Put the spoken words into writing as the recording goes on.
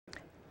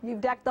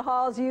You've decked the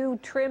halls, you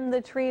trimmed the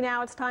tree,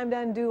 now it's time to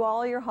undo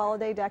all your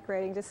holiday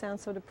decorating. Just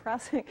sounds so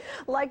depressing.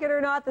 Like it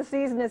or not, the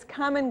season is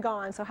come and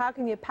gone, so how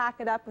can you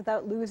pack it up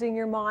without losing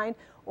your mind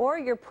or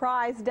your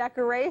prized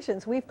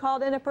decorations? We've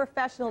called in a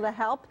professional to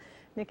help.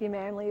 Nicki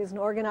Manley is an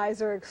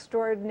organizer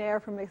extraordinaire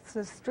from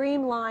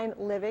Streamline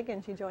Living,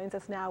 and she joins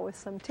us now with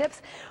some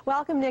tips.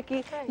 Welcome,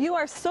 Nicki. Hi. You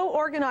are so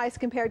organized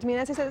compared to me,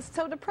 and as I said, it's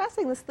so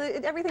depressing.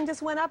 Everything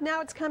just went up, now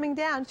it's coming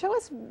down. Show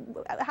us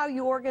how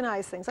you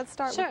organize things. Let's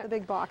start with the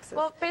big boxes.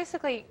 Well,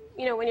 basically,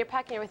 you know, when you're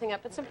packing everything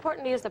up, it's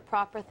important to use the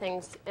proper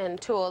things and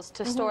tools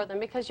to store them,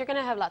 because you're going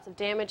to have lots of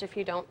damage if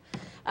you don't.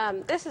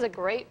 This is a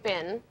great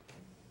bin.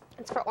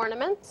 It's for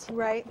ornaments.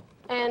 Right.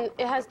 And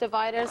it has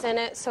dividers in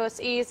it, so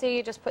it's easy.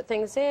 You just put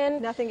things in.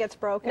 Nothing gets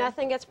broken.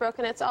 Nothing gets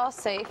broken. It's all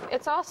safe.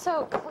 It's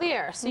also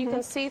clear, so you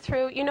can see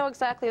through. You know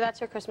exactly that's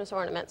your Christmas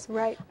ornaments.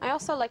 Right. I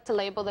also like to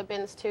label the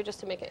bins too,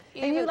 just to make it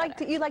even And you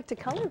better. like to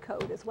color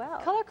code as well.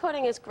 Color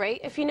coding is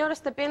great. If you notice,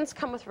 the bins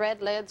come with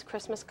red lids,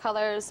 Christmas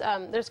colors.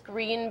 There's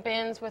green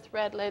bins with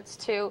red lids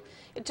too.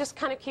 It just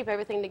kind of keep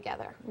everything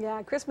together.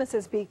 Yeah, Christmas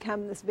has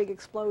become this big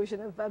explosion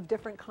of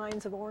different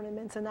kinds of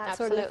ornaments and that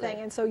Absolutely. sort of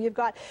thing. And so you've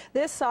got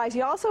this size.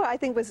 You also, I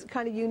think, was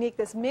kind of unique,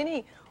 this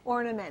mini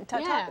ornament.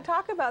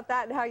 Talk about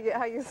that and how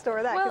you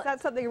store that, because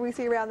that's something we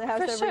see around the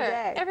house every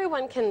day.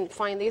 Everyone can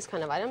find these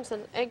kind of items,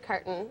 an egg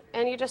carton,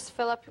 and you just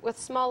fill up with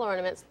small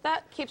ornaments.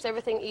 That keeps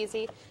everything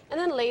easy, and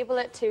then label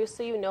it too,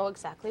 so you know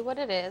exactly what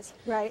it is.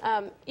 Right.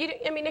 I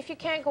mean, if you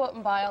can't go out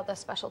and buy all the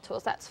special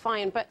tools, that's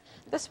fine, but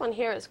this one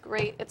here is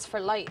great. It's for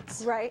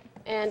lights. Right.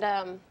 And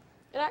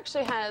it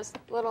actually has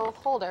little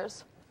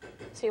holders.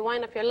 So you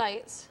wind up your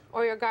lights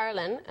or your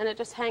garland, and it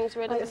just hangs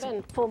right in the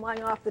bin. Pull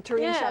mine off the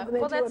tree and shove them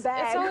into a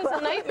bag. It's always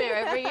a nightmare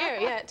every year.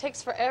 Yeah, it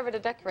takes forever to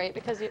decorate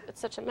because it's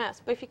such a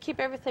mess. But if you keep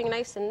everything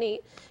nice and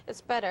neat,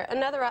 it's better.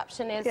 Another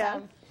option is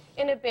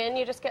in a bin,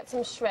 you just get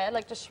some shred,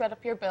 like just shred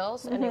up your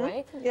bills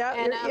anyway. Yeah,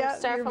 and your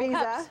styrofoam Visa.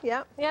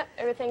 cups. Yeah,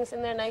 everything's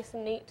in there nice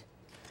and neat.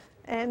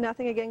 And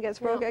nothing again gets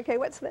broken. No. Okay,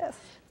 what's this?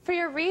 For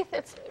your wreath,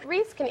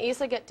 wreaths can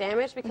easily get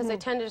damaged because they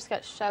tend to just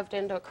get shoved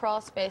into a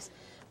crawl space.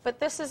 But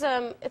this is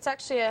it's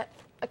actually a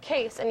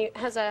case, and it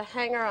has a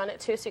hanger on it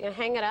too, so you can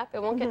hang it up.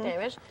 It won't get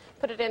damaged.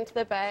 Put it into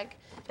the bag,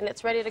 and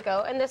it's ready to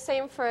go. And the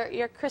same for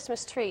your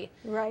Christmas tree.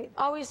 Right.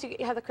 Always You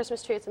have the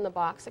Christmas tree. It's in the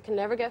box. It can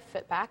never get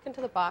fit back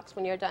into the box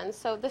when you're done.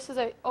 So this is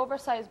an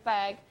oversized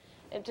bag.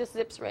 It just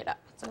zips right up.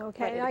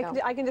 Okay, and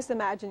I can just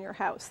imagine your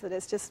house that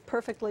is just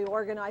perfectly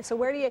organized. So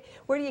where do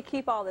you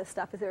keep all this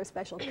stuff? Is there a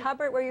special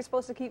cupboard where you're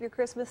supposed to keep your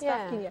Christmas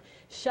stuff? Can you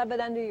shove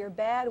it under your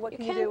bed? What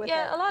can you do with it?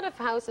 Yeah, a lot of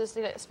houses,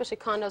 especially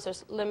condos,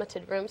 there's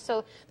limited room.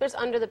 So there's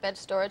under the bed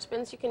storage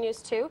bins you can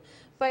use too.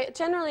 But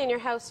generally in your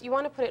house, you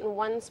want to put it in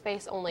one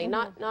space only,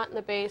 not in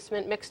the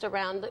basement, mixed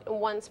around, in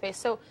one space.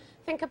 So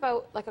think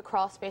about like a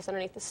crawl space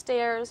underneath the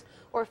stairs,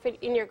 or if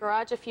in your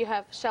garage, if you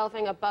have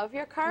shelving above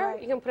your car,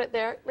 you can put it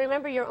there.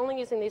 Remember, you're only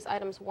using these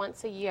items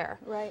once a year.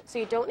 Right. So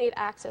you don't need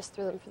access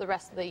through them for the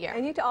rest of the year.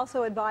 And you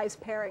also advise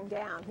paring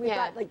down. We've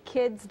got like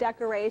kids'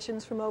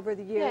 decorations from over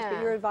the years,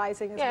 but you're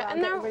advising as well. Yeah,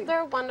 and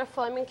they're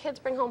wonderful. I mean, kids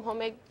bring home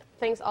homemade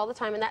things all the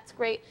time, and that's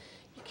great.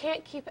 You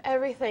can't keep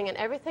everything, and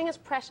everything is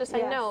precious,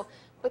 I know.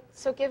 But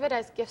so give it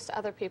as gifts to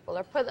other people,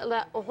 or put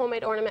a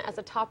homemade ornament as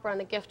a topper on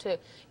a gift to,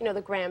 you know,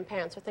 the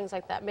grandparents or things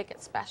like that. Make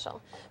it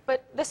special.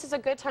 But this is a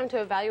good time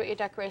to evaluate your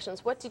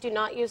decorations. What did you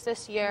not use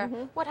this year?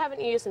 What haven't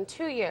you used in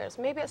 2 years?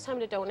 Maybe it's time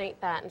to donate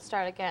that and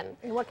start again.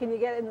 And what can you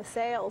get in the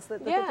sales? The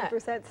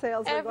 50%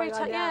 sales are going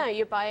on now. Yeah,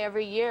 you buy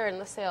every year in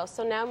the sales.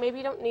 So now maybe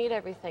you don't need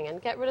everything,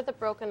 and get rid of the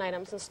broken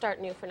items and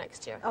start new for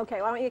next year.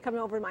 Okay, why don't you come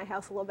over to my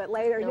house a little bit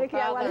later? No Nicki,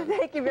 problem. I want to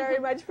thank you very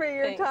much for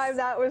your time.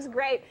 That was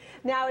great.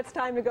 Now it's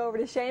time to go over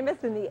to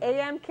Seamus in the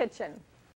AM Kitchen.